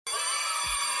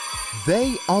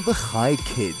They are the Chai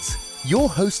Kids. Your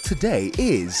host today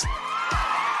is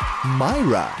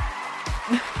Mira.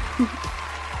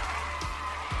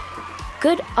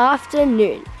 Good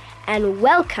afternoon and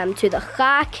welcome to the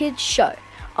Chai Kids Show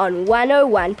on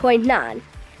 101.9.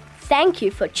 Thank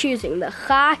you for choosing the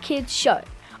Chai Kids Show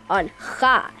on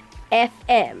Chai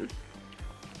FM.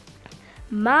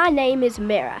 My name is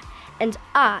Mira and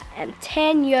I am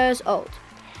 10 years old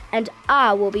and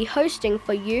I will be hosting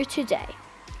for you today.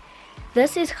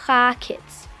 This is Chai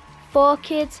Kids, for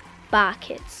kids, by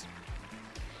kids.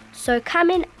 So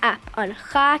coming up on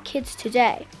Chai Kids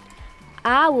today,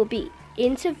 I will be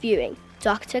interviewing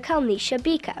Dr Kalnisha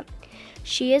Bhika.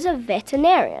 She is a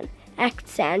veterinarian at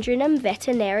Sandringham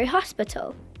Veterinary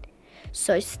Hospital.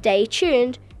 So stay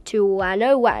tuned to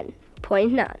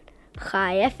 101.9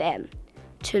 Chai FM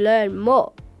to learn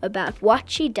more about what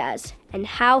she does and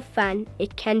how fun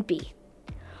it can be.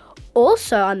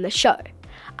 Also on the show,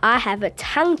 I have a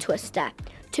tongue twister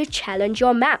to challenge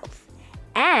your mouth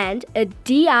and a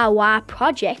DIY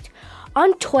project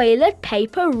on toilet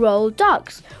paper roll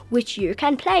dogs, which you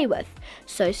can play with.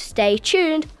 So stay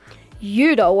tuned.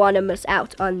 You don't want to miss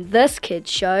out on this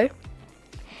kids show.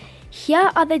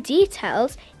 Here are the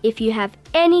details if you have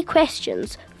any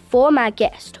questions for my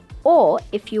guest or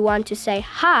if you want to say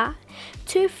hi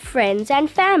to friends and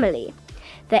family.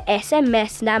 The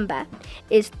SMS number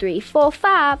is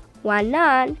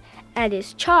 34519 and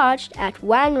is charged at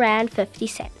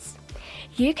R1.50.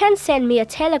 You can send me a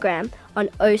telegram on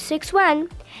 061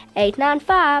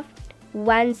 895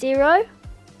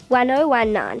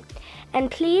 1019 and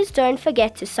please don't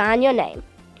forget to sign your name.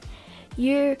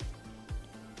 You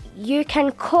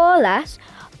can call us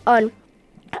on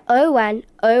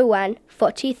 0101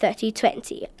 40 30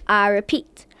 20. I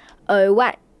repeat,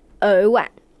 0101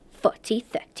 40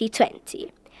 30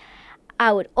 20.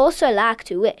 I would also like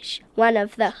to wish one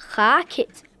of the Chai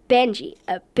kids, Benji,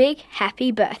 a big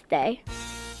happy birthday.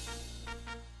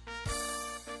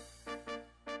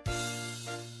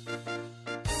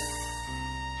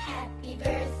 Happy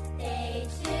birthday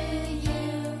to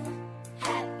you.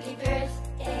 Happy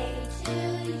birthday to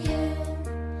you.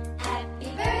 Happy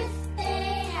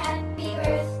birthday, happy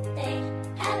birthday,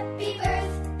 happy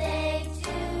birthday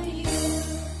to you.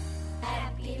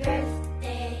 Happy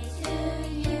birthday to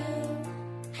you.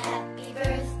 Happy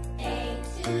birthday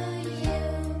to you.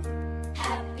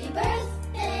 Happy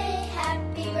birthday,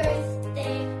 happy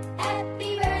birthday,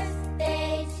 happy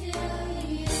birthday to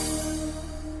you.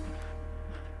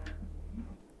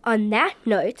 On that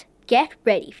note, get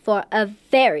ready for a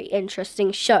very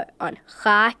interesting show on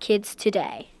Chai Kids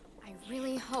today. I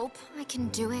really hope I can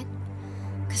do it,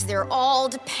 because they're all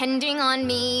depending on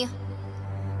me.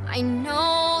 I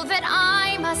know that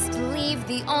I must leave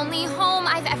the only home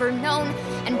I've ever known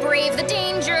and brave the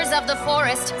dangers of the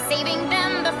forest, saving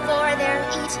them before they're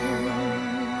eaten.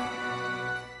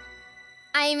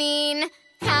 I mean,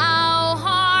 how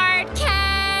hard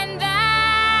can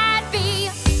that be?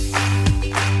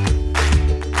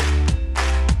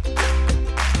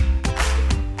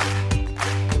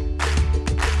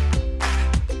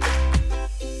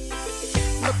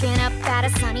 Looking up at a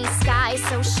sunny sky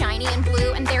so shiny and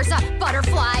blue, and there's a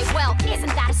butterfly. Well, isn't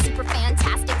that a super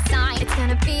fantastic sign? It's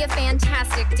gonna be a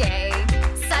fantastic day.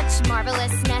 Such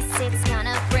marvelousness it's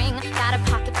gonna bring. Got a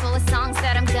pocket full of songs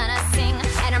that I'm gonna sing,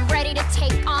 and I'm ready to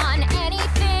take on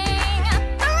anything.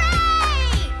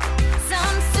 Hooray!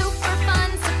 Some super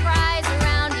fun surprise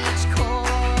around each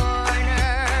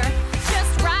corner.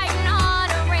 Just riding on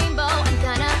a rainbow, I'm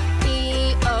gonna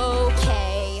be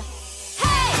okay.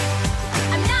 Hey!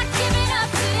 I'm not giving up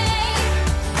today.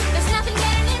 There's nothing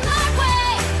getting in my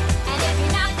way. And if you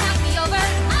knock me over, I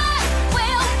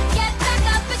will get back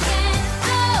up again.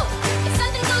 Oh, if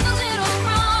something goes a little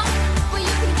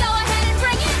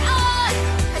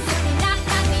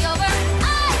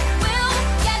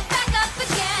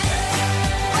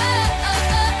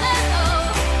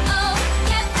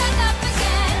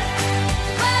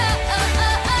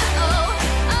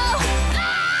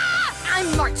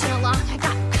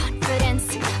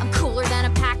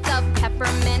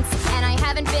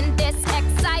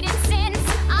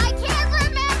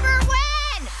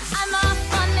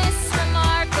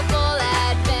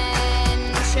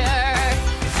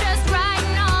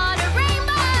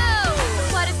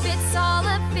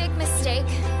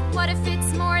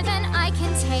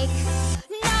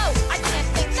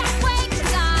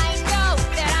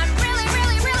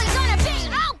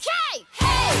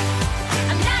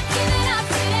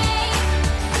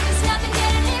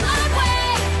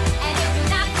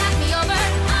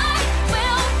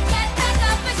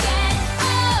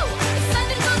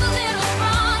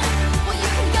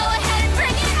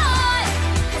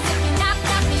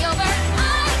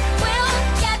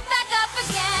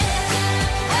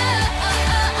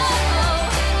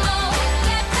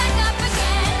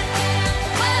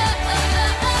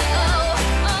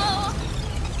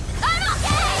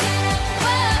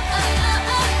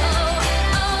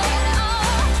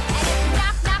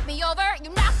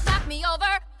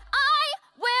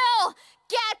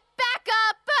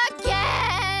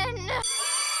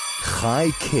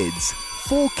Chai Kids,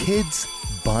 for kids,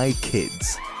 by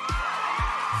kids.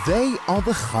 They are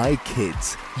the Chai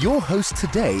Kids. Your host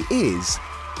today is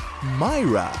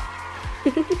Mira.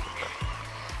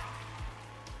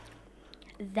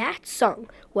 That song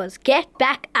was Get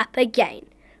Back Up Again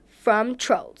from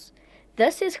Trolls.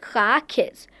 This is Chai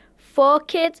Kids, for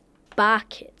kids, by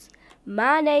kids.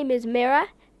 My name is Mira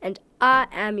and I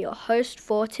am your host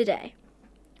for today.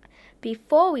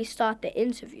 Before we start the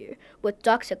interview with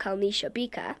Dr Kalnisha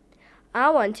Bhika,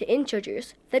 I want to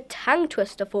introduce the tongue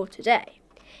twister for today.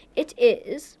 It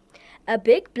is a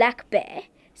big black bear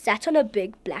sat on a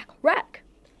big black rug.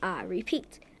 I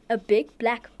repeat, a big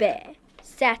black bear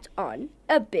sat on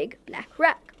a big black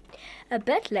rug. A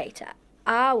bit later,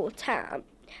 I will count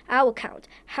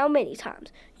how many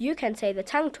times you can say the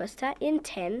tongue twister in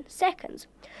 10 seconds.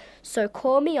 So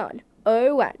call me on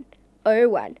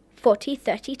 0101 40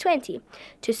 30 20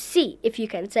 to see if you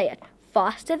can say it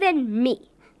faster than me.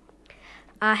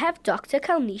 I have Dr.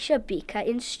 Kalnisha Bhika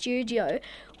in studio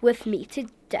with me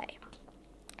today.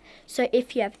 So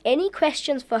if you have any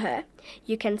questions for her,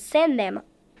 you can send them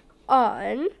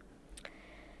on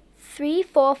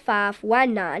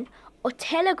 34519 or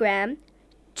telegram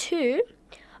to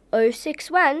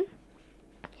 061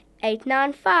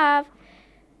 895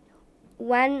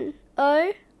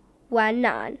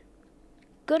 1019.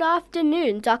 Good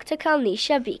afternoon, Dr.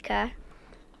 Kalnisha Bhika.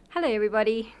 Hello,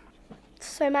 everybody.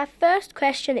 So my first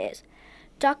question is,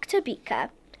 Dr. Bhika,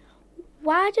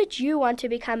 why did you want to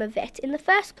become a vet in the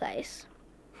first place?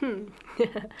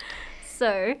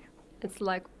 So, it's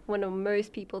like what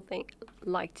most people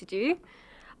like to do.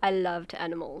 I loved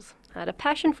animals. I had a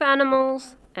passion for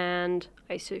animals, and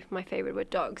my favorite were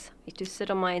dogs. I used to sit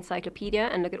on my encyclopedia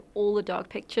and look at all the dog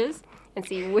pictures and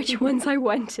see which ones I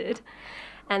wanted.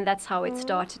 And that's how it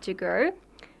started to grow.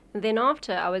 And then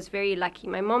after, I was very lucky.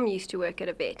 My mom used to work at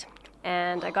a vet,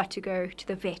 and I got to go to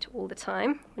the vet all the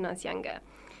time when I was younger.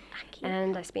 Lucky.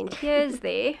 And I spent years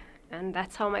there, and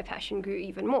that's how my passion grew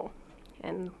even more.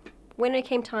 And when it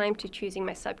came time to choosing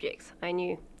my subjects, I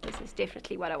knew this is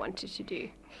definitely what I wanted to do.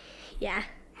 Yeah,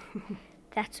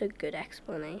 that's a good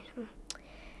explanation.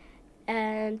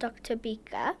 And Dr.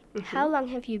 Bhika, how long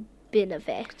have you been a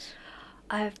vet?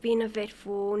 I've been a vet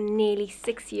for nearly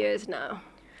 6 years now.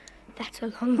 That's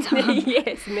a long time.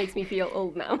 Yes, it makes me feel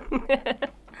old now.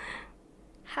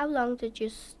 How long did you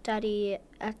study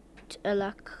at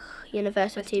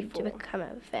university to 54. become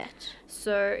a vet?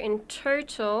 So in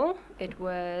total, it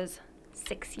was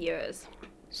 6 years.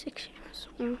 6 years.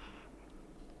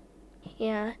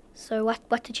 Yeah, so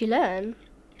what did you learn?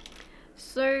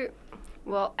 So,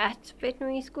 well, at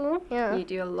veterinary school, Yeah. you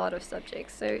do a lot of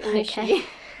subjects. So initially, Okay.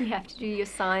 you have to do your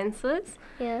sciences,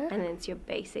 Yeah. and then it's your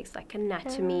basics like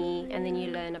anatomy, and then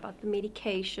you learn about the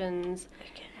medications.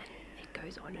 It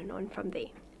goes on and on from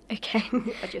there. Okay.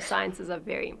 But your sciences are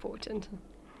very important.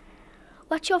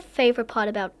 What's your favorite part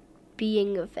about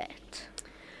being a vet?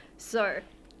 So,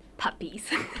 puppies.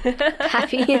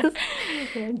 Puppies?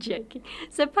 I'm joking.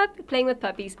 So playing with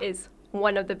puppies is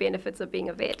one of the benefits of being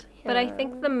a vet. But I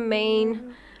think the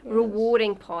main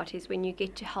rewarding part is when you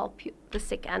get to help the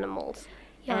sick animals.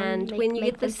 Yeah, and make- when you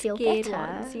make get the them feel scared better.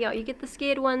 ones. Yeah, you get the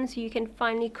scared ones, you can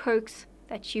finally coax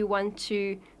that you want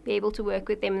to be able to work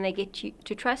with them and they get you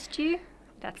to trust you.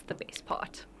 That's the best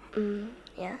part.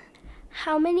 Yeah.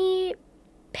 How many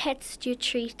pets do you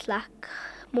treat like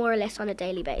more or less on a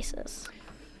daily basis?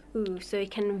 Ooh, so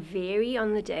it can vary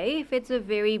on the day. If it's a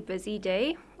very busy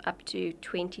day, up to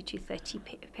 20 to 30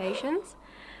 patients.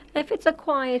 If it's a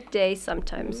quiet day,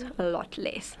 sometimes a lot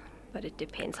less. But it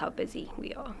depends how busy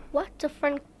we are. What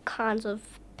different kinds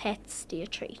of pets do you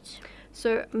treat?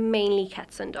 So mainly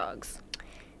cats and dogs.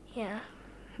 Yeah.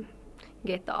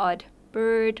 Get the odd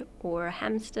bird or a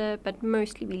hamster, but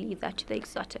mostly we leave that to the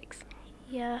exotics.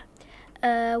 Yeah.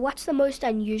 What's the most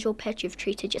unusual pet you've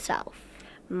treated yourself?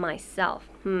 Myself,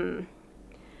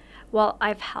 Well,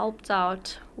 I've helped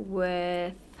out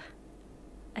with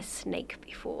a snake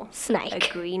before. Snake.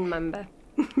 A green mamba.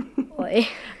 Oi.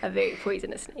 A very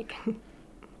poisonous snake.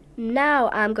 Now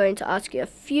I'm going to ask you a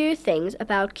few things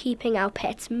about keeping our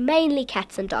pets, mainly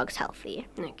cats and dogs, healthy.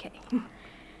 Okay.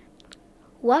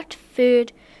 What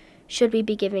food should we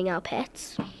be giving our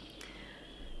pets?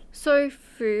 So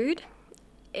food,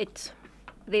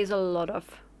 there's a lot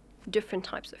of different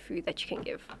types of food that you can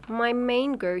give. My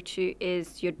main go-to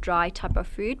is your dry type of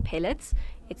food, pellets.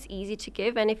 It's easy to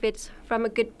give, and if it's from a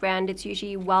good brand, it's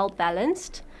usually well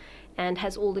balanced and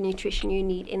has all the nutrition you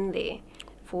need in there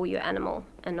for your animal.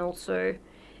 And also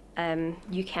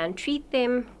you can treat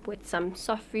them with some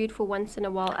soft food for once in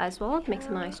a while as well. It makes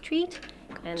a nice treat.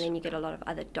 And then you get a lot of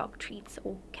other dog treats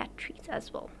or cat treats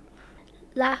as well.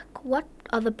 Like, what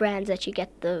are the brands that you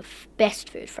get the best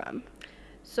food from?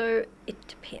 So it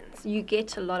depends. You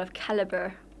get a lot of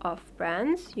caliber of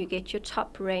brands. You get your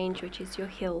top range, which is your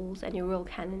Hills and your Royal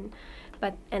Canin,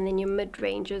 and then your mid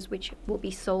ranges, which will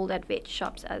be sold at vet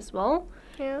shops as well.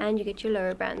 Yeah. And you get your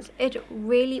lower brands. It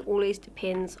really always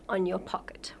depends on your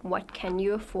pocket. What can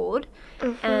you afford?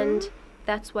 And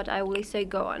that's what I always say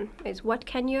go on, is what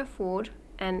can you afford,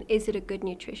 and is it a good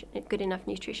enough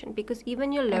nutrition? Because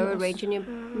even your lower range and your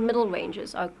middle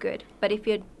ranges are good. But if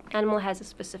your animal has a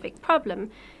specific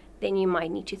problem, then you might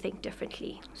need to think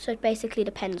differently. So it basically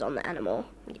depends on the animal.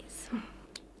 Yes.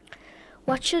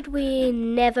 What should we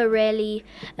never really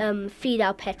feed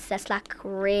our pets that's like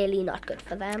really not good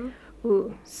for them?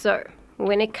 Ooh, so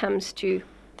when it comes to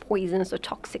poisonous or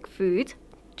toxic food,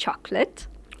 chocolate,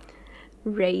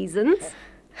 raisins,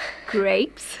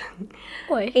 grapes,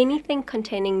 Oi. anything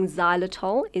containing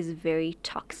xylitol is very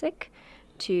toxic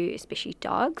to especially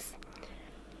dogs.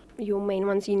 Your main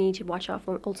ones you need to watch out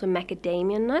for also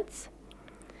macadamia nuts.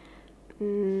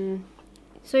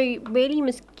 So you really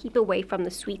must keep away from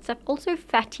the sweet stuff. Also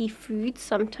fatty foods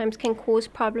sometimes can cause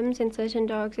problems in certain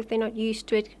dogs if they're not used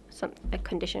to it. A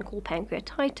condition called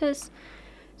pancreatitis.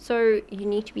 So you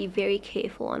need to be very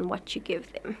careful on what you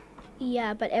give them.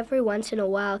 Yeah, but every once in a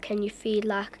while, can you feed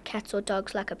like cats or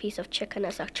dogs like a piece of chicken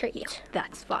as a treat?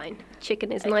 That's fine.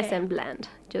 Chicken is nice and bland.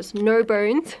 Just no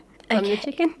bones from the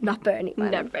chicken. Not burning.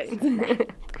 No bones.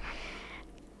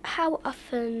 How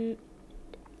often,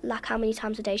 like how many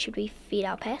times a day should we feed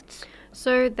our pets?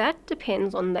 So that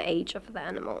depends on the age of the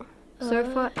animal.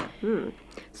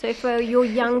 So for your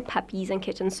young puppies and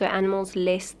kittens, so animals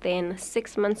less than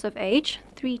 6 months of age,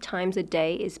 3 times a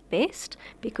day is best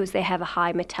because they have a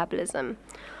high metabolism.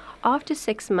 After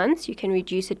 6 months, you can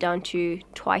reduce it down to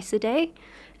twice a day,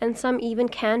 and some even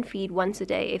can feed once a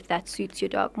day if that suits your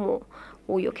dog more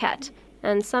or your cat.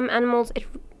 And some animals,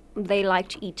 they like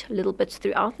to eat little bits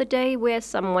throughout the day, where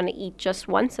some want to eat just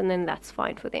once, and then that's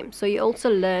fine for them. So you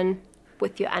also learn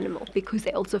with your animal because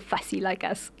they're also fussy like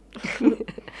us.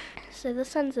 So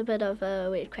this one's a bit of a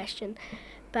weird question,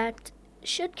 but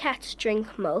should cats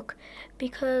drink milk?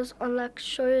 Because on like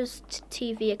shows,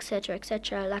 TV,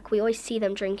 etc., like we always see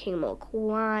them drinking milk.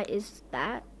 Why is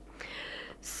that?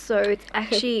 So it's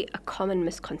actually a common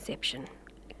misconception.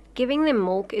 Giving them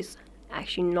milk is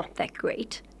actually not that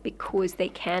great because they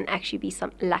can actually be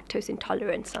some lactose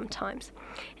intolerant sometimes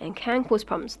and can cause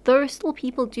problems. Though still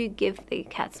people do give their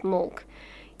cats milk.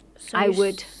 So I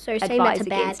would so you're saying that's advise a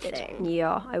bad against it. thing.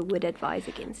 Yeah, I would advise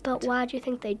against But it. why do you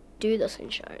think they do this in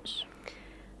shows?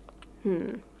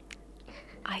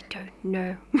 I don't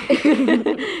know.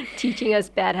 Teaching us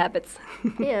bad habits.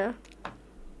 Yeah.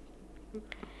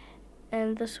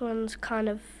 And this one's kind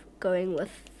of going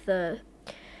with the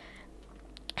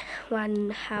one,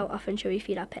 how often should we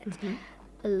feed our pets?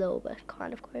 A little bit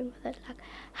kind of going with it. Like,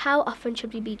 how often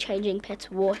should we be changing pets'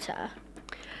 water?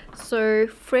 So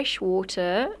fresh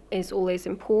water is always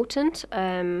important.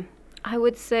 I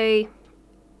would say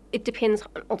it depends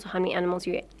on also how many animals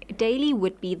you eat. Daily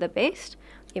would be the best,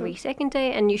 every second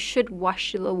day, and you should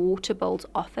wash the water bowls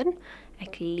often.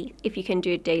 At least if you can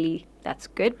do it daily, that's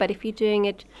good. But if you're doing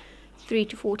it 3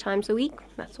 to 4 times a week,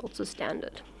 that's also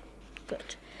standard.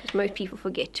 Good. Because most people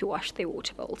forget to wash their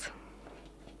water bowls.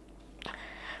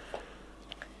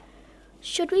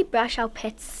 Should we brush our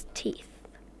pets' teeth?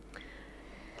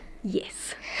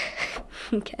 Yes.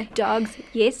 Okay. Dogs,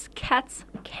 yes. Cats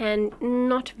can,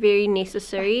 not very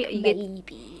necessary. You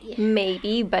get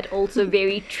maybe, but also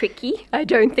very tricky. I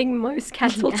don't think most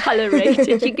cats will tolerate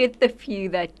it. You get the few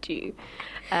that do.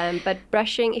 But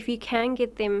brushing, if you can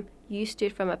get them used to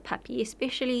it from a puppy,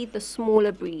 especially the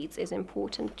smaller breeds, is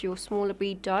important. Your smaller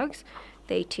breed dogs,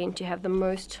 they tend to have the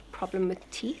most problem with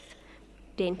teeth,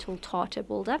 dental tartar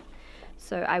buildup.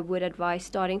 So I would advise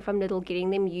starting from little, getting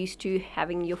them used to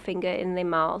having your finger in their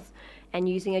mouth and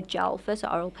using a gel first, an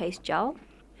oral paste gel,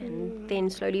 and then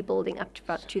slowly building up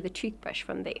to the toothbrush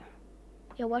from there.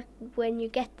 Yeah, when you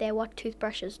get there, what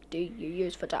toothbrushes do you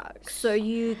use for dogs? So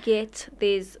you get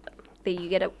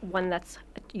one that's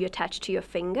you attach to your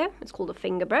finger. It's called a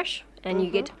finger brush, and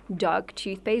you get dog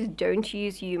toothpaste. Don't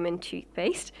use human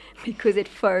toothpaste because it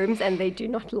foams, and they do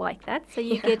not like that. So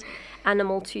you get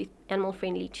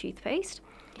animal-friendly toothpaste,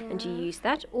 and you use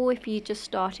that. Or if you're just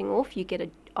starting off, you get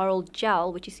an oral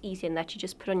gel, which is easy, and that you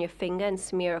just put on your finger and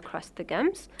smear across the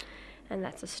gums, and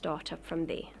that's a start up from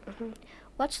there.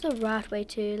 What's the right way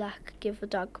to give a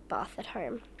dog a bath at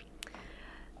home?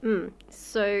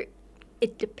 So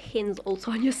it depends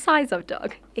also on your size of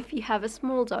dog. If you have a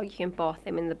small dog, you can bath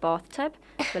them in the bathtub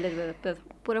with a little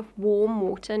bit of warm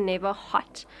water, never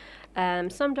hot.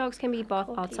 Some dogs can be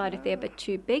bathed outside if they're a bit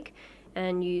too big,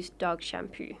 and use dog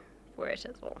shampoo for it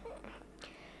as well.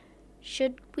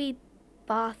 Should we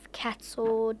bath cats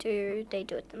or do they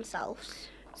do it themselves?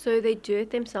 So they do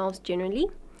it themselves generally.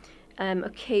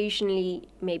 Occasionally,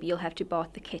 maybe you'll have to bath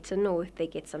the kitten, or if they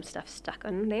get some stuff stuck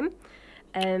on them.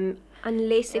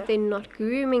 Unless if they're not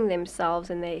grooming themselves,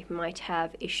 and they might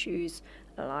have issues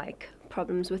like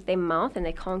problems with their mouth and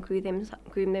they can't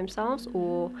groom themselves,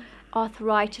 or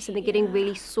arthritis and they're getting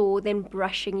really sore, then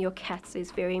brushing your cats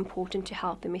is very important to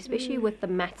help them, especially with the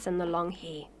mats and the long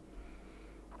hair.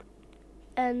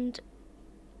 And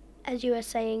as you were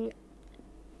saying,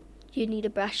 you need to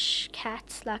brush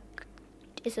cats. Like,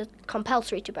 is it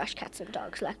compulsory to brush cats and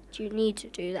dogs? Like, do you need to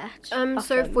do that? So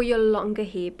often? for your longer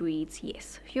hair breeds,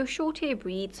 yes. For your short hair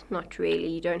breeds, not really.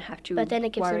 You don't have to. But then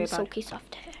it gives worry them about silky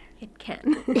soft hair. It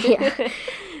can. Yeah.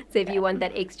 So if you want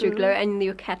that extra glow and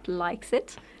your cat likes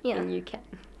it, Yeah. then you can.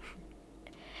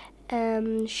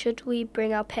 Should we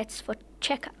bring our pets for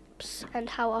checkups, and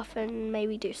how often may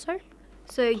we do so?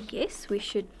 So yes, we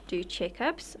should do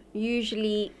checkups.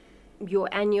 Usually your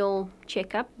annual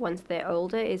checkup once they're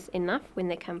older is enough when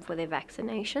they come for their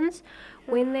vaccinations.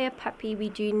 When they're a puppy, we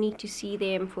do need to see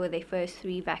them for their first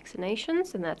 3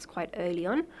 vaccinations, and that's quite early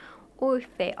on. Or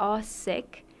if they are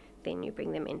sick, then you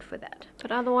bring them in for that.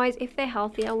 But otherwise, if they're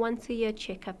healthy, a once a year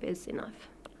checkup is enough.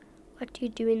 What do you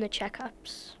do in the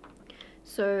checkups?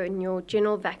 So in your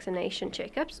general vaccination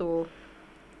checkups, or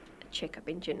a checkup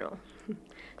in general.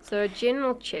 So a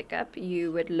general checkup, we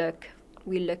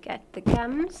look at the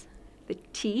gums, the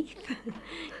teeth,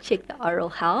 check the oral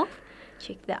health,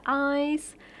 check the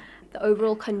eyes, the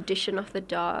overall condition of the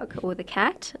dog or the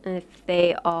cat. And if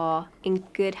they are in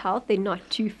good health, they're not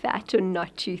too fat or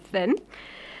not too thin.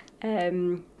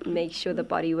 Make sure the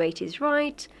body weight is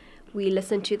right. We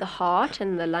listen to the heart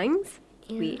and the lungs.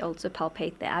 We also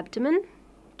palpate the abdomen,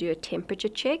 do a temperature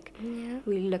check.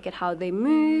 We look at how they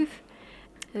move.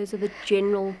 Those are the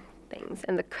general things.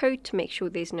 And the coat, to make sure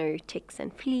there's no ticks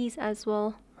and fleas as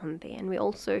well on there. And we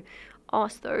also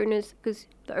ask the owners, because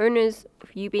the owners,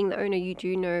 if you being the owner, you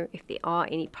do know if there are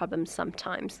any problems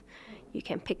sometimes. You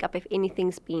can pick up if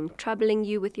anything's been troubling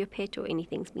you with your pet or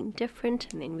anything's been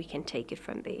different, and then we can take it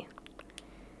from there.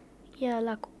 Yeah,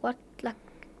 like what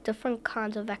different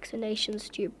kinds of vaccinations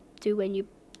do you do when you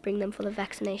bring them for the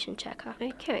vaccination checkup?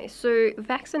 Okay, so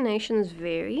vaccinations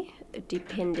vary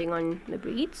depending on the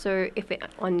breed. So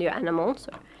on your animal,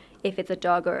 so if it's a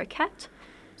dog or a cat.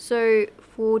 So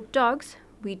for dogs,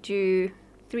 we do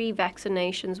 3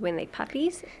 vaccinations when they're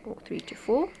puppies, or 3 to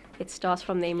 4. It starts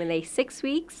from them when they're 6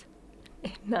 weeks,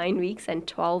 9 weeks, and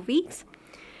 12 weeks.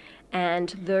 And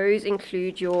those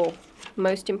include your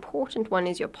most important one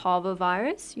is your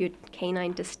parvovirus, your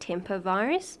canine distemper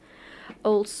virus.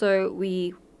 Also,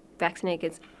 we vaccinate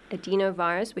against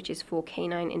adenovirus, which is for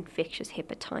canine infectious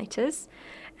hepatitis,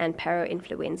 and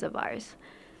parainfluenza virus.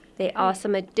 There are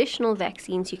some additional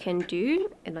vaccines you can do.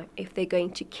 And if they're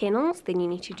going to kennels, then you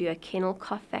need to do a kennel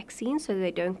cough vaccine so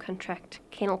they don't contract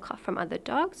kennel cough from other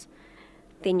dogs.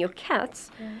 Then your cats,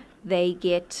 they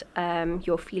get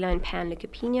your feline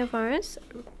panleukopenia virus,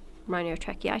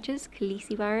 rhinotracheitis,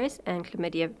 calicivirus, and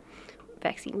chlamydia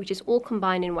vaccine, which is all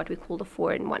combined in what we call the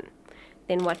 4-in-1.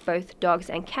 Then what both dogs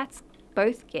and cats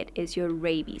both get is your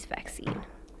rabies vaccine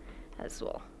as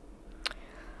well.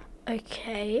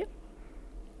 Okay.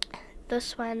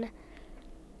 This one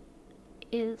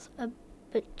is a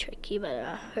bit tricky, but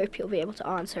I hope you'll be able to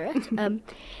answer it.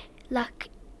 Like,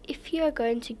 if you're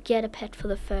going to get a pet for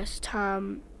the first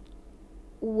time,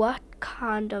 what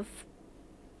kind of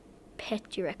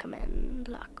pet do you recommend?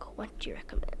 Like, what do you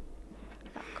recommend?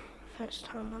 Like, first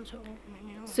time ones or...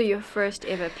 So your first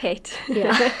ever pet.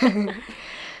 Yeah.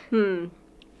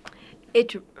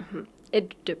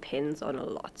 It depends on a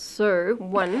lot. So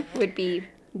one would be,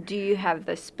 do you have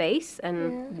the space,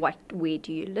 and where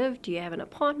do you live? Do you have an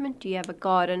apartment? Do you have a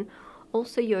garden?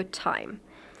 Also your time.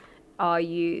 Are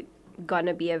you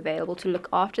gonna be available to look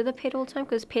after the pet all the time?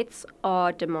 Because pets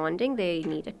are demanding. They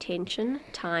need attention,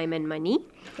 time, and money.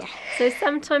 Yeah. So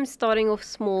sometimes starting off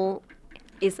small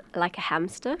is like a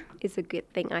hamster is a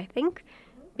good thing, I think,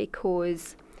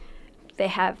 because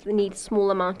they need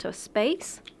small amount of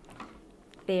space.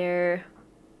 They're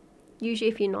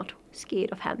usually, if you're not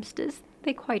scared of hamsters,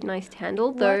 they're quite nice to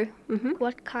handle, though.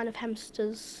 What kind of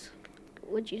hamsters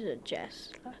would you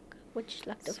suggest? Which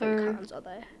different kinds are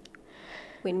there?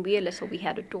 When we were little, we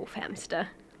had a dwarf hamster.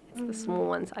 It's the small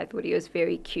ones. I thought he was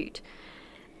very cute.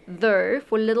 Though,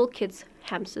 for little kids,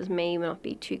 hamsters may not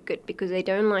be too good because they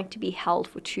don't like to be held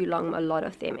for too long, a lot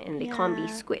of them, and they can't be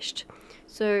squished.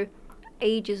 So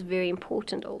age is very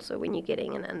important also when you're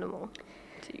getting an animal.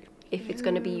 if it's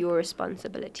going to be your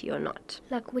responsibility or not.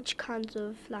 Like, which kinds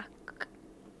of, like,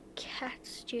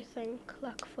 cats do you think,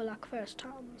 like, for, like, first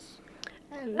times?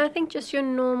 I think just your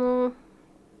normal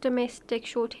domestic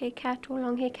short hair cat or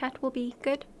long hair cat will be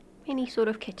good. Any sort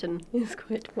of kitten is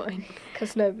quite fine.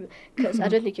 Because I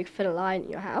don't think you could fit a lion in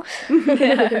your house.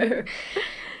 No.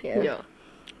 Yeah.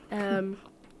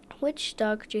 Which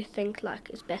dog do you think, like,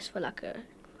 is best for, like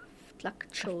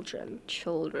children?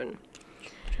 Children.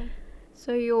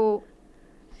 So your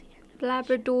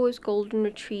Labradors, Golden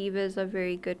Retrievers are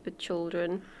very good with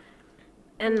children.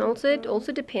 And also it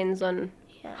also depends on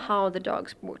how the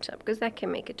dog's brought up, because that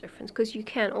can make a difference. Because you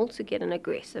can also get an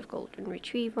aggressive Golden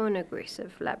Retriever, an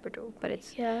aggressive Labrador. But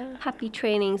it's puppy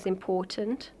training is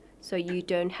important, so you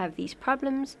don't have these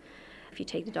problems. If you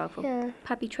take the dog for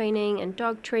puppy training and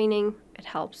dog training, it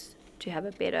helps to have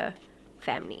a better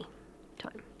family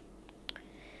time.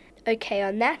 Okay,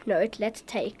 on that note, let's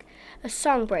take a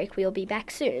song break. We'll be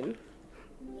back soon.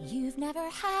 You've never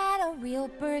had a real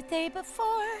birthday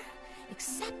before,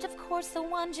 except of course the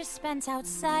one just spent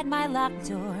outside my locked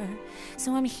door.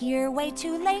 So I'm here way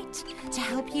too late to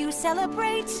help you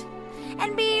celebrate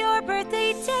and be your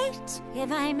birthday date,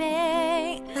 if I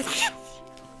may.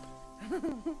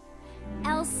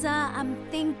 Elsa, I'm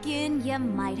thinking you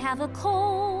might have a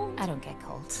cold. I don't get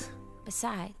colds.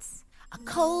 Besides, a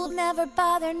cold never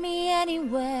bothered me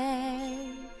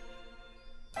anyway.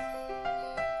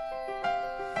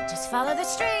 Just follow the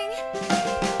string.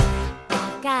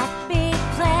 I've got big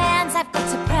plans, I've got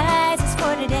surprises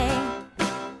for today.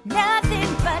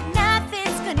 Nothing but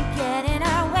nothing's gonna get in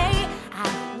our way.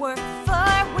 I've worked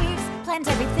for weeks, planned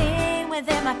everything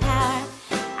within my power.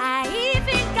 I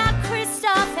even got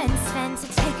Christoph and Sven to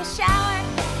take a shower.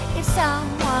 If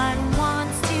someone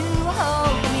wants to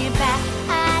hold me back,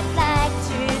 I'd like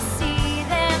to see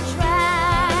them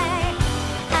try.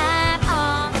 I'm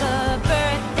on the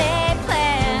birthday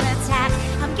plan attack.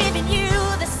 I'm giving you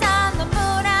the sun, the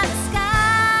moon, and the sky.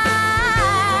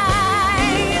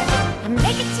 I'm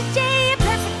making today a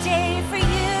perfect day for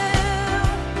you.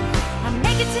 I'm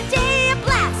making today a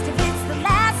blast if it's the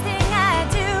last thing I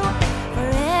do. For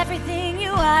everything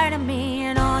you are to me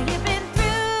and all you've been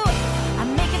through,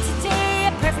 I'm making today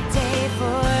a perfect day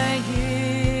for you.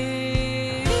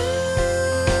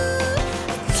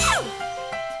 Achoo!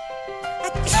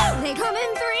 Achoo! They come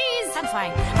in threes. I'm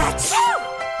fine. Achoo!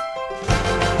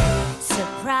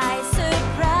 Surprise,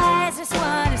 surprise, this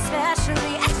one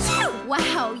especially. Achoo!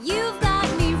 Wow, you've got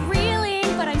me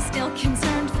reeling, but I'm still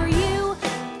concerned for you.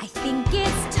 I think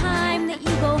it's time that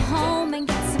you go home and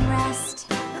get some rest.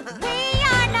 We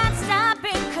are not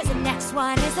stopping, cause the next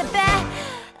one is a bet.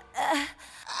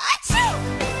 Achoo!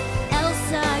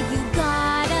 Elsa, you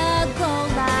gotta go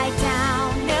lie down.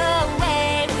 No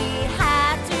way, we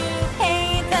have to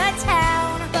paint the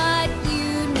town. But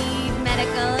you need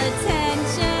medical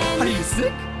attention. Are you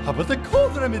sick? How about the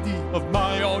cold remedy of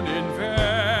my own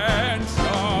invention?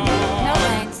 No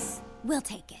thanks. We'll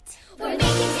take it. We're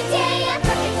making today a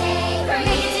perfect day. We're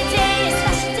making today a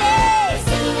special day. We're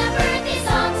singing a birthday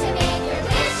song to make your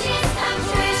wishes come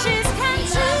true. Wishes come We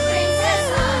true. love Princess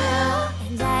Anna.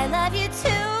 And I love you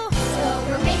too. So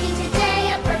we're making today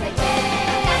a perfect day.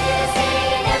 Happy to say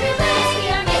in every way. We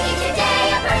are making today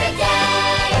a perfect day.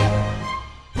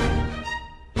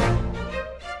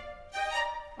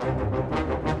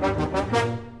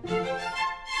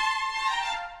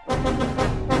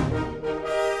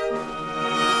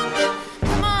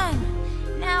 Come on,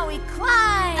 now we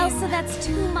climb. Elsa, that's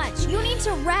too much. You need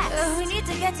to rest. We need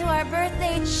to get to our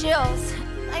birthday chills.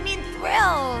 I mean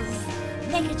thrills.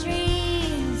 Making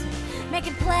dreams,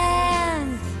 making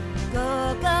plans.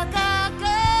 Go, go, go,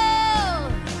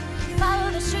 go.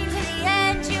 Follow the stream to the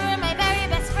end. You are my very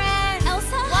best friend.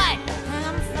 Elsa? What?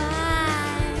 I'm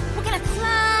fine. We're gonna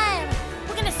climb.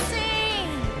 We're gonna sing.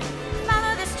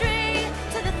 Follow the string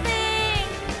to the thing.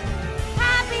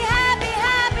 Happy, happy,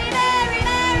 happy, merry,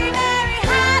 merry, merry,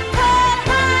 happy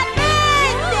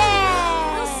birthday!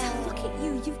 Elsa, look at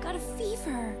you. You've got a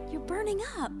fever. You're burning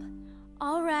up.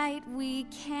 All right, we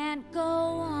can't go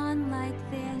on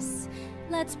like this.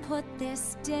 Let's put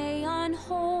this day on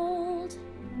hold.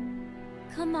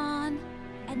 Come on,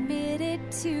 admit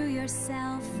it to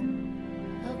yourself.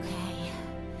 Okay,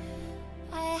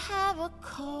 I have a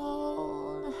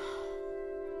cold.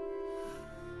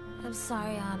 I'm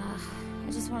sorry, Anna.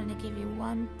 I just wanted to give you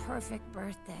one perfect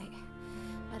birthday.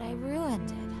 But I ruined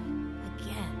it.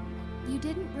 Again. You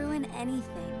didn't ruin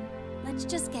anything. Let's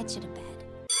just get you to bed.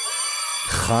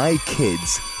 Hi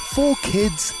Kids, for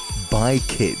kids, by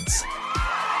kids.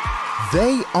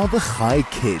 They are the Hi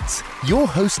Kids. Your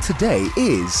host today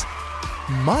is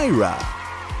Mira.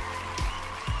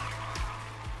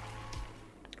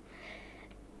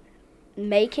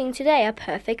 Making Today a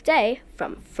Perfect Day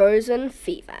from Frozen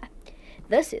Fever.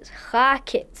 This is Hi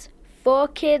Kids, for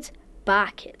kids,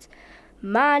 by kids.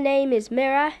 My name is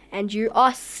Mira, and you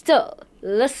are still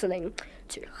listening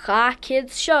to Hi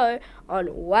Kids Show on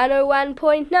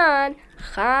 101.9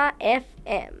 Hi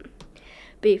FM.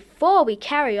 Before we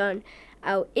carry on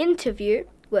our interview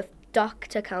with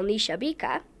Dr Kalnisha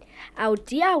Bhika, our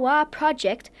DIY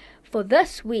project for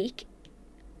this week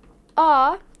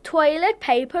are toilet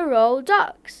paper roll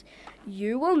dogs.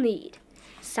 You will need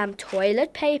some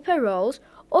toilet paper rolls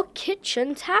or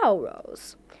kitchen towel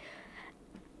rolls,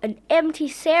 an empty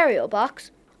cereal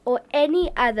box, or any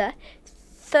other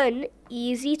thin,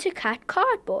 easy-to-cut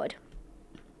cardboard,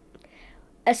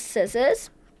 a scissors,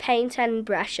 paint and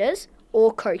brushes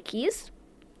or cookies,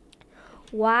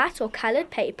 white or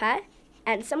colored paper,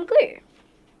 and some glue.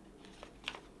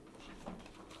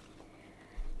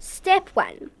 Step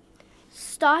 1.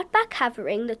 Start by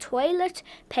covering the toilet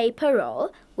paper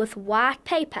roll with white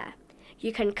paper.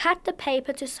 You can cut the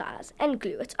paper to size and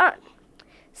glue it on.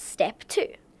 Step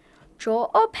 2. Draw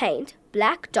or paint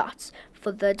black dots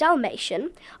for the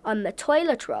Dalmatian on the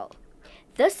toilet roll.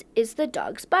 This is the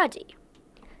dog's body.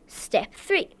 Step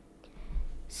 3.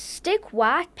 Stick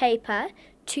white paper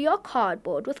to your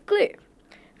cardboard with glue.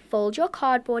 Fold your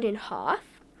cardboard in half.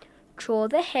 Draw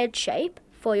the head shape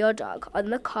for your dog on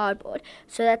the cardboard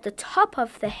so that the top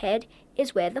of the head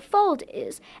is where the fold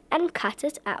is, and cut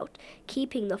it out,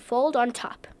 keeping the fold on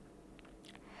top.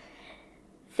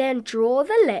 Then draw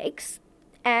the legs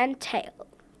and tail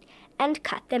and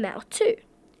cut them out too.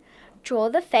 Draw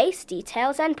the face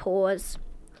details and paws.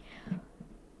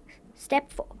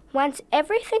 Step 4. Once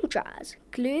everything dries,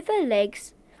 glue the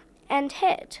legs and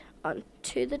head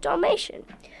onto the Dalmatian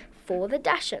for the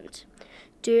Dachshund.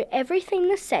 Do everything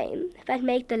the same, but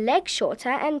make the legs shorter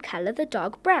and color the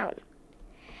dog brown.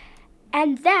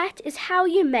 And that is how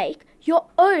you make your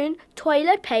own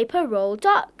toilet paper roll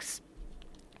dogs.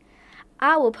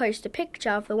 I will post a picture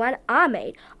of the one I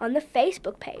made on the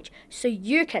Facebook page so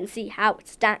you can see how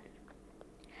it's done.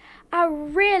 I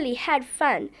really had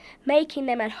fun making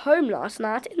them at home last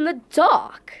night in the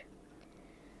dark.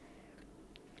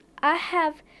 I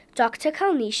have Dr.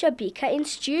 Kalnisha Bhika in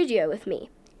studio with me.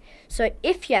 So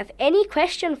if you have any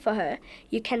question for her,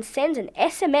 you can send an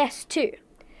SMS to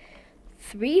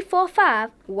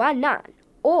 34519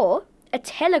 or a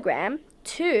telegram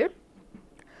to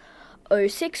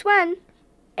 061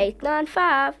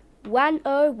 895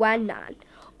 1019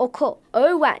 or call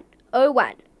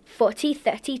 0101 40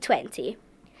 30 20.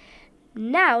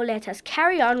 Now let us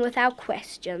carry on with our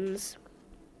questions.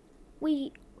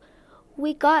 We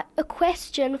got a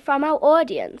question from our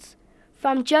audience,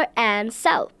 from Joanne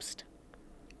Selbst.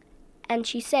 And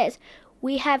she says,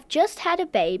 we have just had a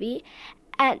baby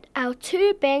and our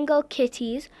 2 Bengal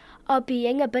kitties are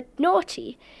being a bit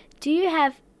naughty. Do you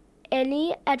have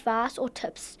any advice or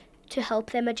tips to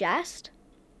help them adjust?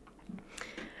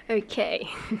 Okay.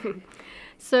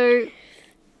 So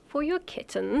for your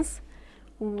kittens,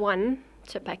 one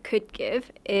tip I could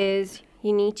give is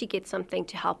you need to get something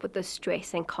to help with the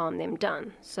stress and calm them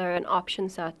down. So an option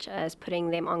such as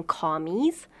putting them on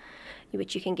calmies,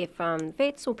 which you can get from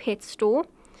vets or pet store.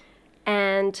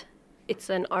 And it's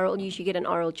an oral, usually get an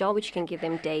oral gel, which you can give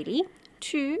them daily.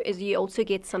 2 is you also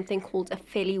get something called a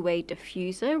Feliway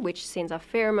diffuser, which sends out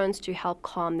pheromones to help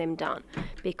calm them down,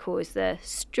 because the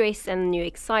stress and new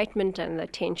excitement and the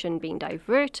tension being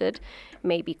diverted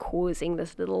may be causing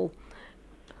this little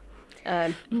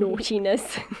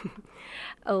naughtiness.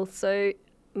 Also,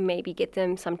 maybe get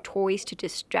them some toys to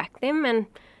distract them, and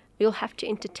you'll have to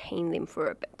entertain them for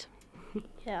a bit.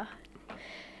 Yeah.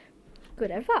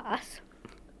 Good advice.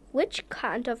 Which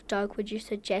kind of dog would you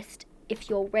suggest if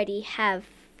you already have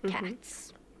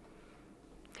cats?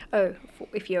 Oh,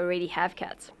 if you already have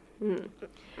cats.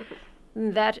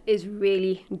 That is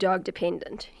really dog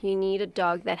dependent. You need a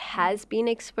dog that has been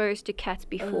exposed to cats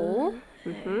before.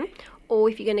 Or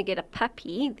if you're going to get a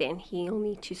puppy, then he'll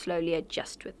need to slowly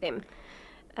adjust with them.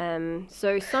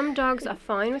 So some dogs are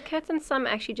fine with cats and some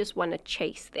actually just want to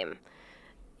chase them.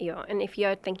 Yeah, and if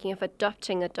you're thinking of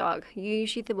adopting a dog,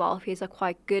 usually the welfares are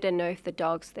quite good and know if the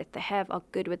dogs that they have are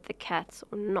good with the cats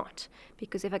or not.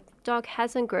 Because if a dog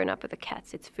hasn't grown up with the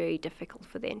cats, it's very difficult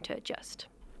for them to adjust.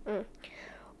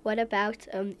 What about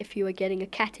if you were getting a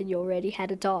cat and you already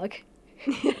had a dog?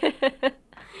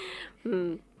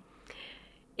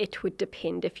 It would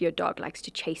depend if your dog likes to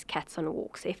chase cats on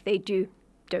walks. If they do,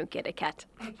 don't get a cat.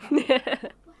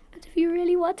 But if you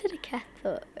really wanted a cat,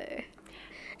 though?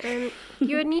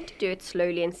 You would need to do it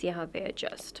slowly and see how they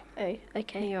adjust. Oh,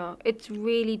 okay. Yeah, it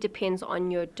really depends on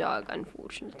your dog,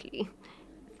 unfortunately.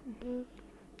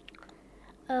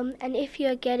 And if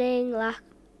you're getting like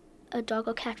a dog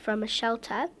or cat from a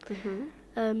shelter,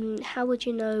 how would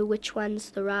you know which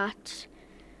one's the right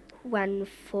one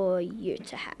for you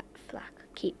to have, like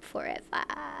keep forever?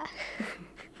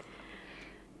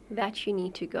 That you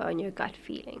need to go on your gut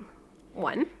feeling.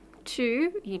 1.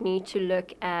 2, you need to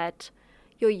look at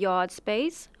your yard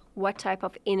space, what type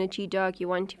of energy dog you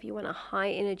want. If you want a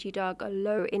high energy dog, a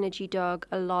low energy dog,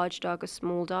 a large dog, a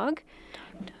small dog.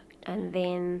 And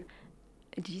then,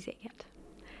 did you say cat?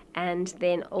 And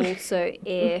then also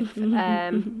if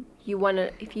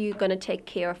if you're gonna take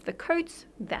care of the coats,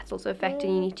 that's also a factor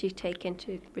you need to take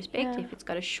into respect. If it's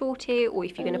got a short hair, or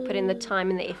if you're gonna put in the time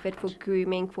and the effort for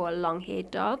grooming for a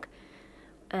long-haired dog,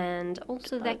 and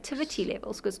also the activity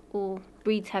levels, because all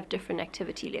breeds have different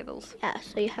activity levels. Yeah,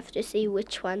 so you have to see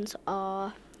which ones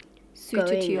are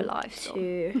Suited to your lifestyle.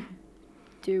 to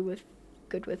do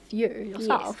good with you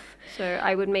yourself. Yes. So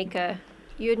I would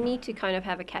you'd need to kind of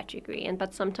have a category,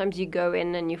 but sometimes you go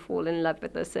in and you fall in love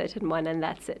with a certain one, and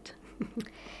that's it.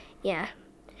 Yeah.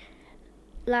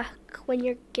 Like when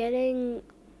you're getting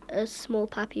a small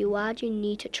puppy, why do you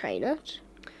need to train it?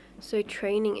 So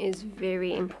training is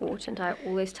very important. I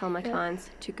always tell my clients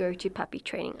to go to puppy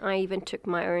training. I even took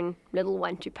my own little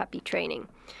one to puppy training.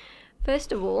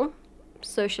 First of all,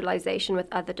 socialization with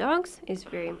other dogs is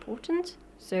very important.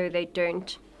 So they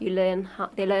learn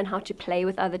how to play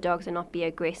with other dogs and not be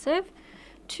aggressive.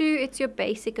 2, it's your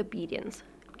basic obedience,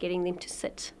 getting them to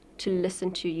sit, to listen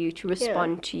to you, to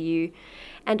respond to you,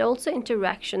 and also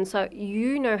interaction. So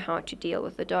you know how to deal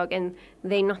with the dog, and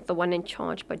they're not the one in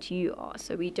charge, but you are.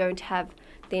 So we don't have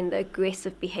then the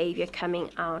aggressive behavior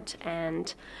coming out,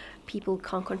 and people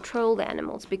can't control the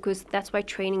animals, because that's why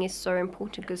training is so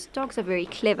important, because dogs are very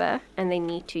clever and they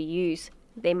need to use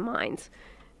their minds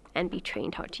and be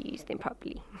trained how to use them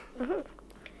properly.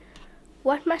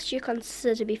 What must you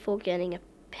consider before getting a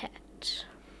pet?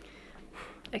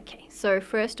 Okay, so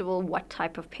first of all, what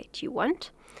type of pet you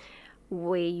want,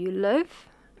 where you live,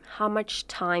 how much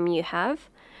time you have.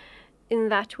 In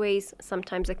that way,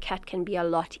 sometimes a cat can be a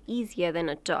lot easier than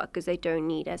a dog, because they don't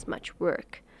need as much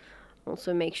work.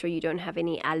 Also, make sure you don't have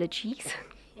any allergies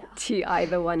to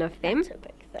either one of them. That's a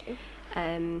big thing.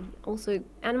 Also,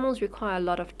 animals require a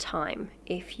lot of time.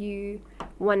 If you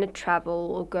want to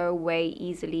travel or go away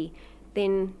easily,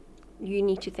 then you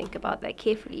need to think about that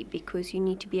carefully, because you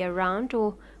need to be around,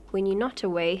 or when you're not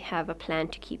away, have a plan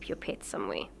to keep your pet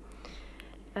somewhere.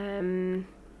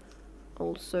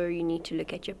 Also, you need to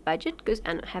look at your budget, because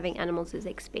having animals is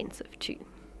expensive too.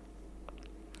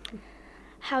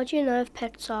 How do you know if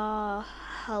pets are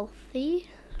healthy?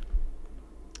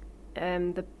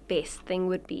 The best thing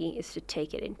would be is to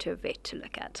take it into a vet to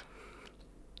look at.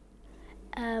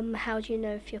 How do you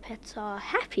know if your pets are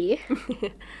happy?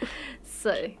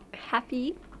 So,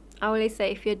 happy, I always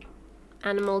say if your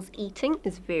animal's eating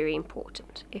is very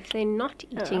important. If they're not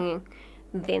eating,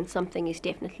 then something is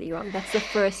definitely wrong. That's the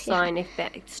first sign. If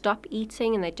they stop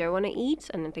eating and they don't want to eat,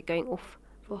 and then they're going off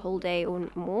for a whole day or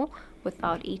more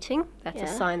without eating, that's a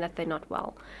sign that they're not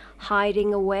well.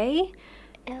 Hiding away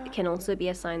can also be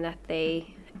a sign that they're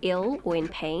ill or in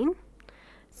pain.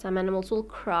 Some animals will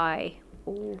cry,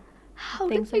 or How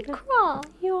things do they like that. cry?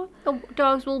 Yeah, the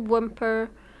dogs will whimper,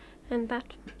 and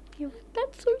that.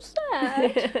 That's so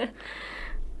sad.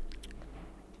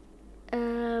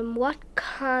 What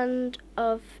kind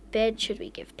of bed should we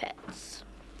give pets?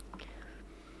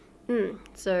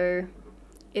 So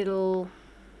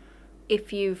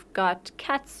if you've got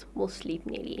cats, will sleep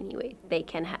nearly anyway. They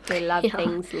love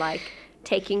things like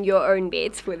taking your own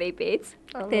beds for their beds.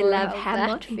 They love how that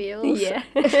hammocks. feels. Yeah.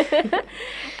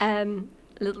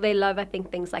 They love, I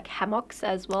think, things like hammocks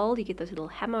as well. You get those little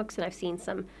hammocks, and I've seen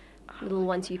some little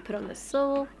ones you put on the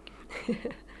sill.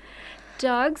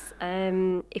 Dogs,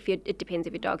 it depends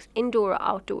if your dog's indoor or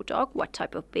outdoor dog, what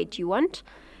type of bed you want.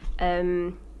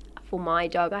 For my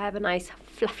dog, I have a nice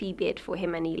fluffy bed for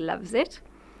him, and he loves it.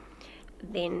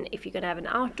 Then if you're going to have an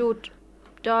outdoor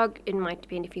dog, it might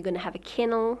depend if you're going to have a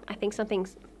kennel. I think something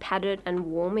padded and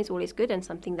warm is always good, and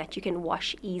something that you can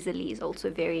wash easily is also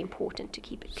very important to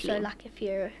keep it clean. So like if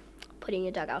you're putting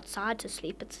your dog outside to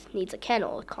sleep, it needs a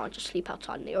kennel. It can't just sleep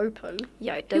outside in the open.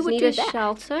 Yeah, it Who does would need do a that?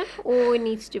 shelter, or it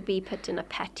needs to be put in a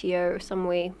patio or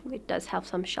somewhere where it does have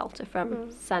some shelter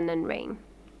from sun and rain.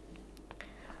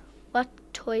 What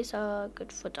toys are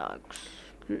good for dogs?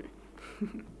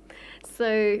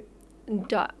 So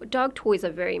dog toys are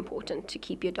very important to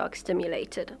keep your dog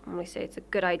stimulated. I'm going to say it's a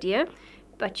good idea,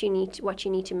 but what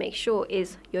you need to make sure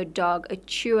is your dog a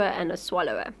chewer and a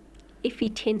swallower. if he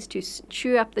tends to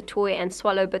chew up the toy and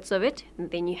swallow bits of it,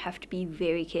 then you have to be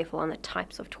very careful on the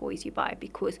types of toys you buy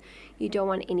because you don't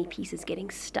want any pieces getting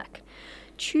stuck.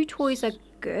 Chew toys are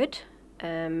good.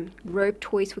 Rope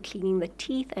toys for cleaning the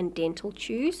teeth and dental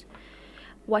chews.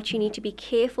 What you need to be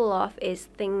careful of is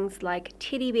things like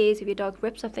teddy bears. If your dog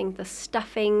rips off things, the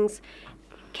stuffings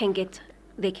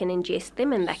they can ingest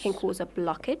them, and that can cause a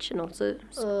blockage. And also,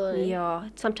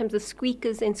 sometimes the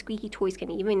squeakers and squeaky toys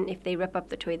can, even if they rip up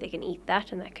the toy, they can eat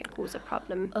that, and that can cause a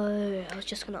problem. Oh, I was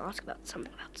just going to ask about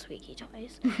something about squeaky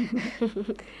toys.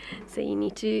 So you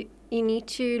need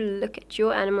to look at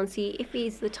your animal and see if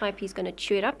he's the type he's going to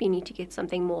chew it up. You need to get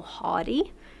something more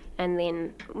hardy, and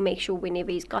then make sure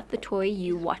whenever he's got the toy,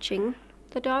 you watching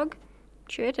the dog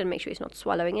chew it and make sure he's not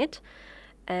swallowing it.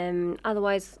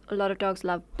 Otherwise, a lot of dogs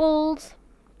love balls.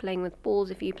 Playing with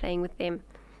balls, if you're playing with them,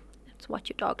 that's what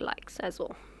your dog likes as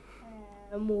well.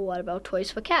 What about toys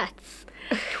for cats?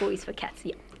 Toys for cats,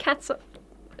 yeah. Cats,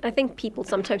 I think people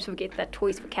sometimes forget that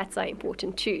toys for cats are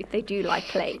important too. They do like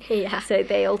play. Yeah.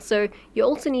 So you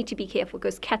also need to be careful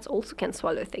because cats also can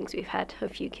swallow things. We've had a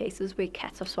few cases where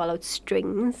cats have swallowed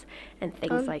strings and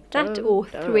things like that, or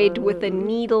thread with a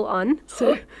needle on.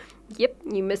 So, yep,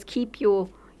 you must keep your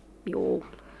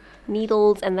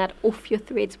needles and that off your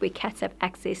threads where cats have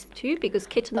access to, because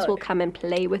kittens will come and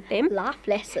play with them. Life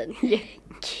lesson. Yeah.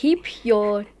 Keep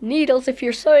your needles if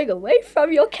you're sewing away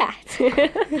from your cat.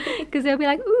 Because they'll be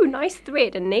like, ooh, nice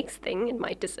thread, and next thing it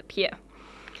might disappear.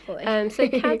 So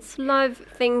cats love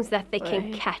things that they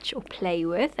can catch or play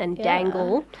with and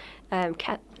dangle.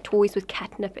 Toys with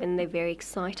catnip in, they're very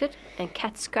excited, and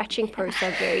cat scratching posts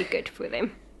are very good for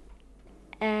them.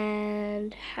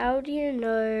 And how do you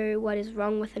know what is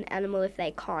wrong with an animal if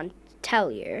they can't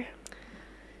tell you?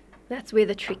 That's where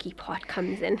the tricky part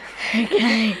comes in.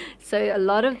 Okay. So a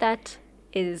lot of that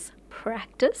is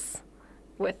practice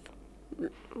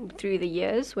through the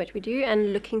years, what we do,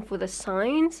 and looking for the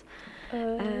signs.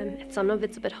 Some of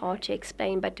it's a bit hard to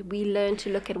explain, but we learn to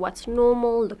look at what's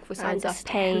normal, look for signs of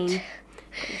pain,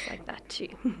 things like that too.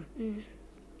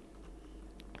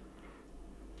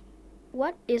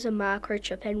 What is a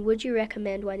microchip, and would you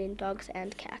recommend one in dogs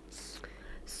and cats?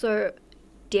 So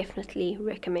definitely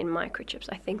recommend microchips.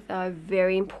 I think they are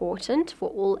very important for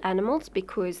all animals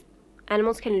because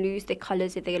animals can lose their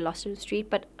colors if they get lost in the street,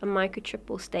 but a microchip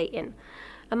will stay in.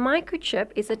 A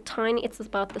microchip is it's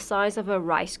about the size of a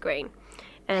rice grain.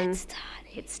 And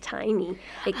it's tiny.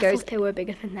 I thought they were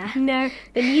bigger than that. No,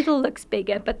 the needle looks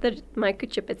bigger, but the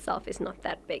microchip itself is not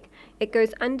that big. It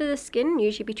goes under the skin,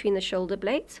 usually between the shoulder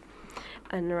blades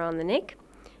and around the neck.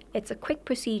 It's a quick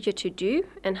procedure to do,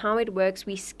 and how it works,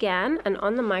 we scan, and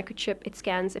on the microchip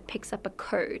it picks up a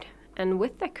code. And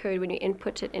with that code, when you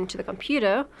input it into the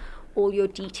computer, all your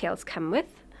details come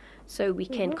with. So we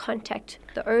can contact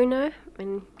the owner,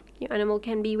 and your animal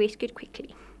can be rescued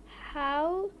quickly.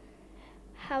 How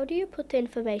do you put the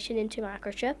information into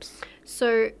microchips?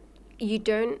 So you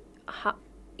don't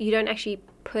actually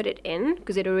put it in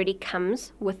because it already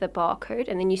comes with a barcode,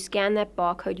 and then you scan that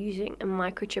barcode using a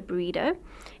microchip reader,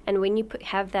 and when you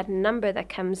have that number that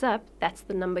comes up, that's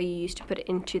the number you use to put it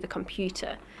into the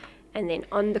computer, and then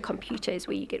on the computer is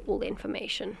where you get all the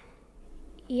information.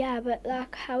 Yeah, but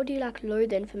how do you load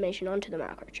the information onto the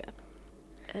microchip?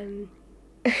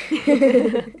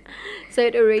 So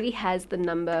it already has the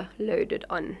number loaded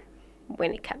on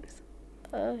when it comes.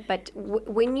 But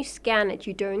when you scan it,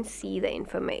 you don't see the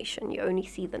information. You only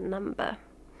see the number.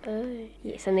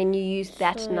 Yes, and then you use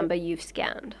that number you've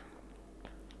scanned.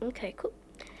 Okay, cool.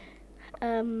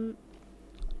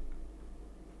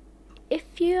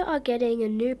 If you are getting a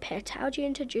new pet, how do you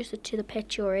introduce it to the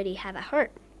pet you already have at home?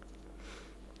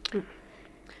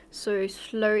 So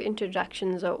slow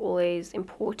introductions are always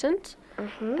important.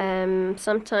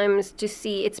 Sometimes to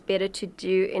see it's better to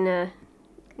do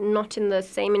not in the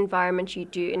same environment you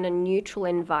do, in a neutral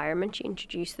environment. You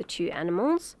introduce the two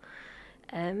animals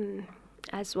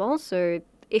as well. So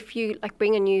if you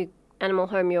bring a new animal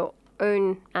home, your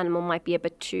own animal might be a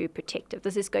bit too protective.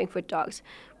 This is going for dogs.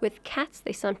 With cats,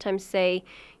 they sometimes say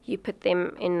you put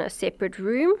them in a separate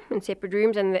rooms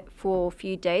and for a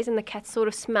few days, and the cat sort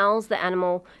of smells the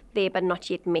animal there but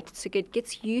not yet met. So it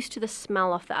gets used to the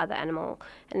smell of the other animal,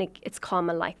 and it's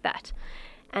calmer like that.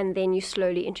 And then you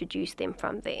slowly introduce them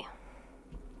from there.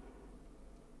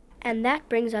 And that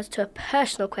brings us to a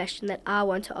personal question that I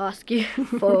want to ask you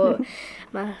for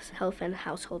myself and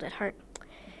household at home.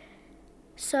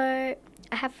 So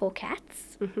I have 4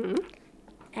 cats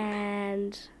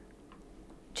and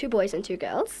 2 boys and 2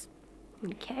 girls.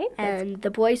 Okay. And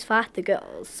the boys fight the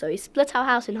girls, so we split our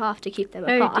house in half to keep them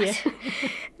apart.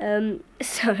 Dear.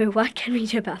 So what can we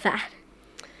do about that?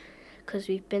 because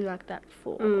we've been like that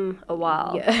for A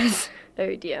while. years.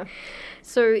 Oh dear.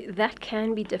 So that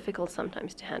can be difficult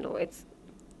sometimes to handle.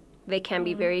 They can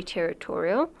be very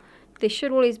territorial. There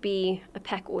should always be a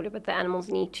pack order, but the animals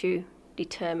need to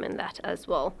determine that as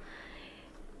well.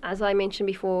 As I mentioned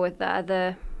before with the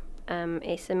other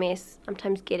SMS,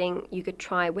 sometimes you could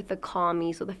try with the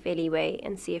Calmies or the Feliway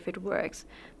and see if it works.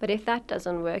 But if that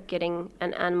doesn't work, getting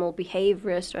an animal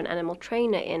behaviorist or an animal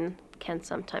trainer in can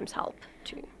sometimes help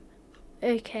too.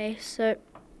 Okay, so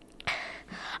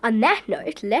on that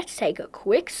note, let's take a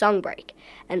quick song break.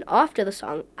 And after the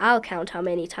song, I'll count how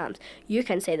many times you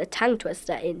can say the tongue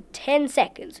twister in 10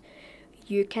 seconds.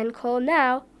 You can call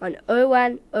now on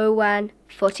 0101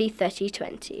 40 30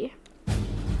 20.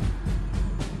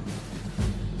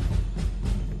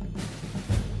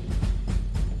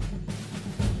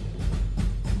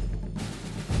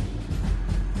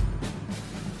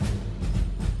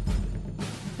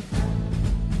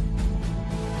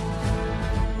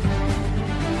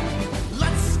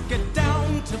 Let's get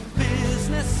down to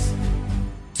business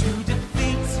to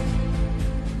defeat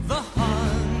the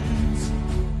Huns.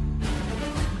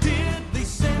 Did they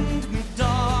send me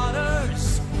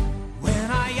daughters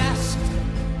when I asked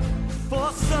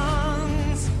for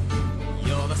sons?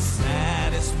 You're the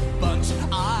saddest bunch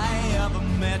I ever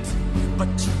met, but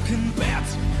you can bet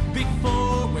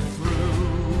before we're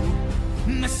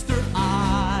through, Mister,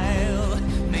 I'll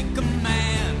make a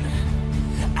man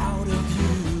out of you.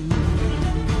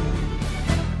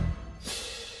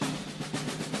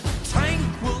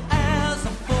 Tranquil as a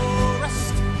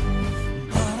forest,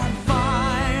 but on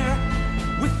fire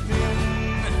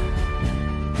within.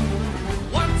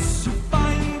 Once you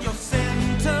find your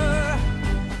center,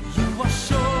 you are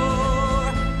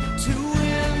sure to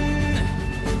win.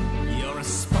 You're a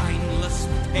spineless,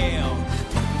 pale,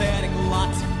 pathetic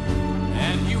lot,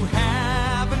 and you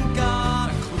haven't got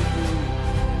a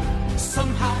clue.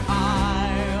 Somehow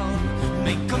I'll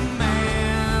make a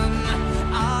man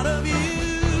out of you.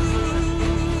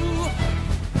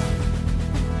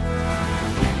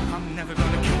 I'm never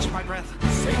gonna catch my breath.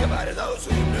 Say goodbye to those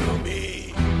who knew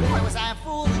me. Boy, was I a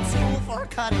fool in school for a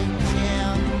cutting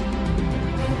gym.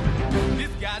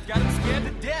 This guy's got him scared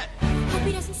to death. Hope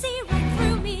he doesn't see right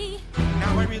through me.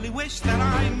 Now I really wish that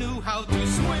I knew how to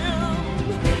swim.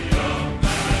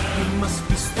 You must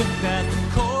be swift as the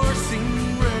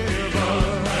coursing river,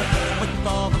 with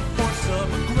all the force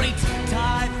of a great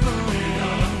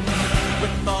typhoon,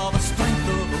 with all the strength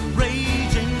of a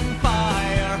raging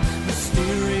fire,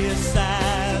 mysterious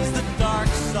as the dark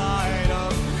side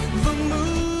of the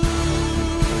moon.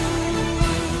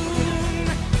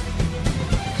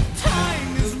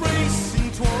 Time is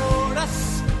racing toward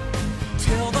us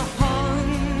till the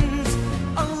Huns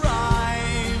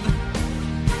arrive.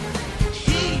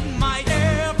 Heed my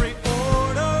every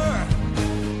order,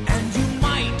 and you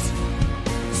might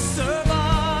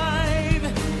survive.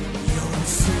 You're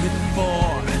unsuited for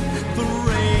the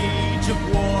rage of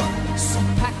war, so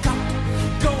pack up,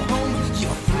 go home,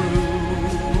 you're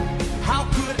through. How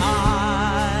could I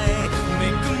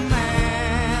make a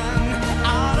man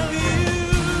out of you?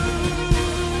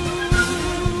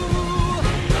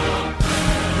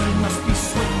 You must be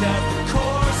swift as the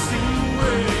coursing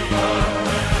river,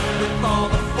 with all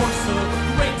the force of a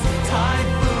great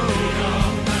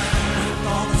typhoon, with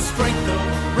all the strength of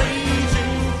a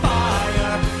raging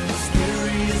fire,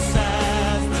 mysterious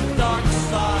as the dark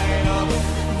side of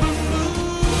the moon.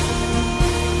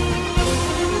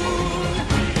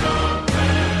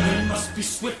 You must be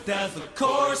swift as the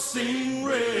coursing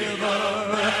river,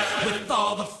 with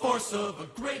all the force of a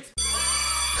great.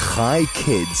 Chai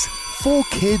Kids, for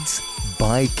kids,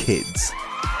 by kids.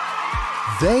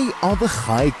 They are the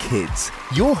Chai Kids.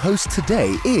 Your host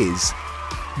today is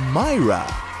Mira.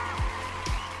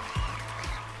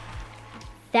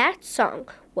 That song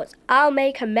was I'll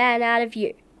Make a Man Out of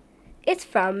You. It's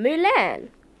from Mulan.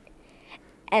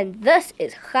 And this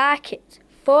is Chai Kids,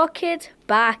 for kids,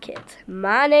 by kids.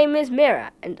 My name is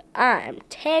Mira, and I'm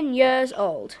 10 years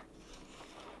old.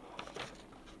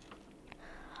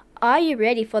 Are you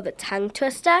ready for the tongue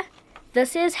twister?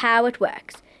 This is how it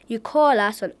works. You call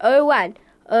us on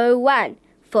 0101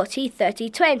 40 30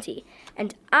 20,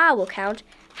 and I will count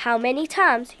how many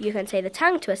times you can say the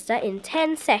tongue twister in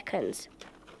 10 seconds.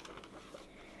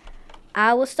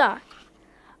 I will start.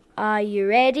 Are you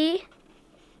ready?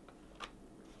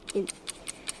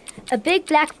 A big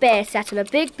black bear sat on a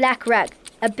big black rug.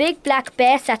 A big black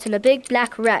bear sat on a big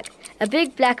black rug. A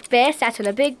big black bear sat on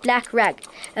a big black rug.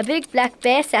 A big black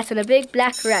bear sat on a big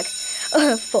black rug.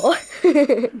 4.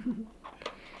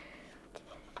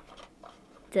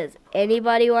 Does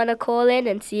anybody want to call in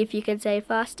and see if you can say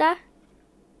faster?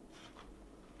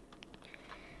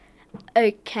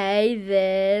 Okay,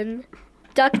 then.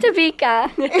 Dr.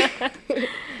 Bhika.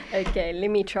 Okay, let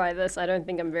me try this. I don't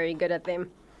think I'm very good at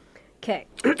them. Okay.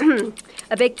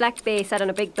 A big black bear sat on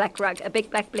a big black rug. A big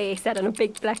black bear sat on a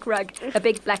big black rug. A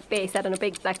big black bear sat on a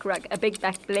big black rug. A big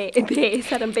black bear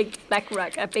sat on a big black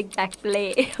rug. A big black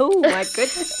bear. Oh my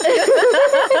goodness.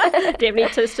 Definitely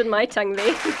twisted my tongue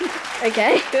there.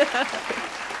 Okay.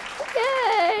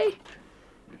 Yay!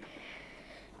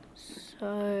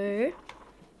 So,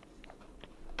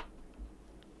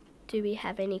 do we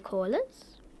have any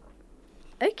callers?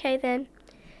 Okay then.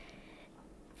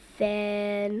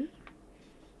 Then,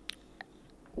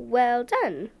 well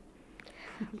done.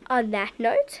 On that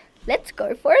note, let's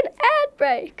go for an ad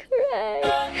break. Hooray!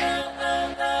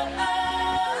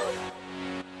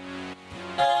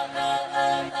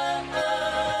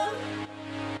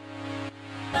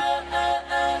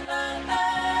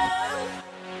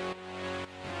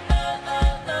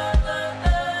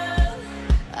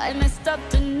 I messed up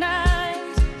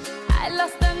tonight. I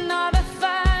lost another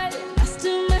fight. Lost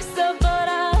to myself, but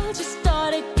I'll just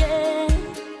start again.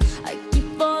 I keep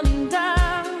falling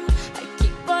down. I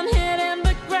keep on hitting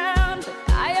the ground,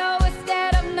 but I always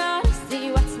get up now to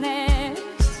see what's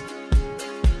next.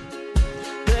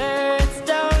 Birds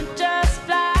don't just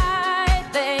fly,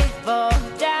 they fall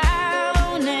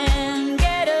down and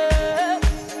get up.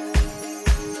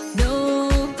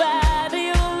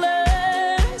 Nobody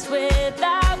learns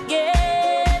without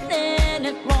getting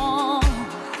it wrong.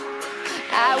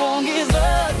 I won't give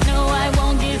up, no, I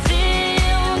won't give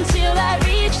in till I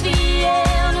reach the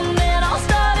end, and then I'll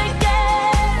start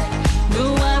again.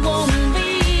 No, I won't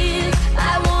leave.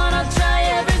 I wanna try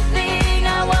everything.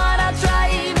 I wanna try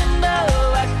even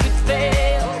though I could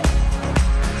fail.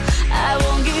 I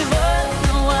won't give up,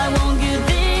 no, I won't give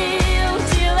in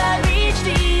till I reach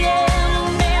the end,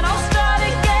 and then I'll start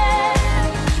again.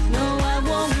 No, I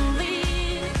won't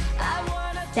leave. I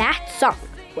wanna That song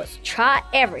was Try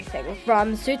Everything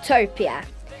from Zootopia.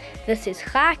 This is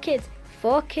Hi Kids,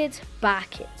 for Kids, by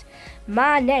Kids.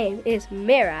 My name is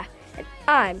Mira and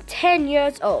I'm 10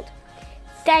 years old.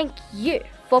 Thank you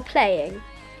for playing.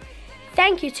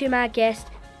 Thank you to my guest,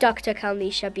 Dr.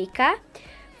 Kalnisha Bhika,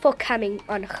 for coming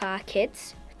on Hi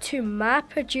Kids, to my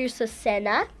producer,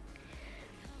 Senna,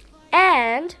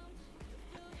 and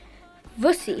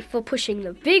Vusi for pushing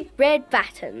the big red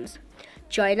buttons.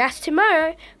 Join us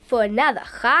tomorrow for another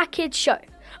Hi Kids show,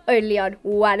 only on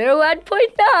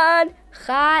 101.9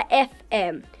 Hi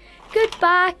FM.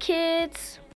 Goodbye,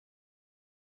 kids.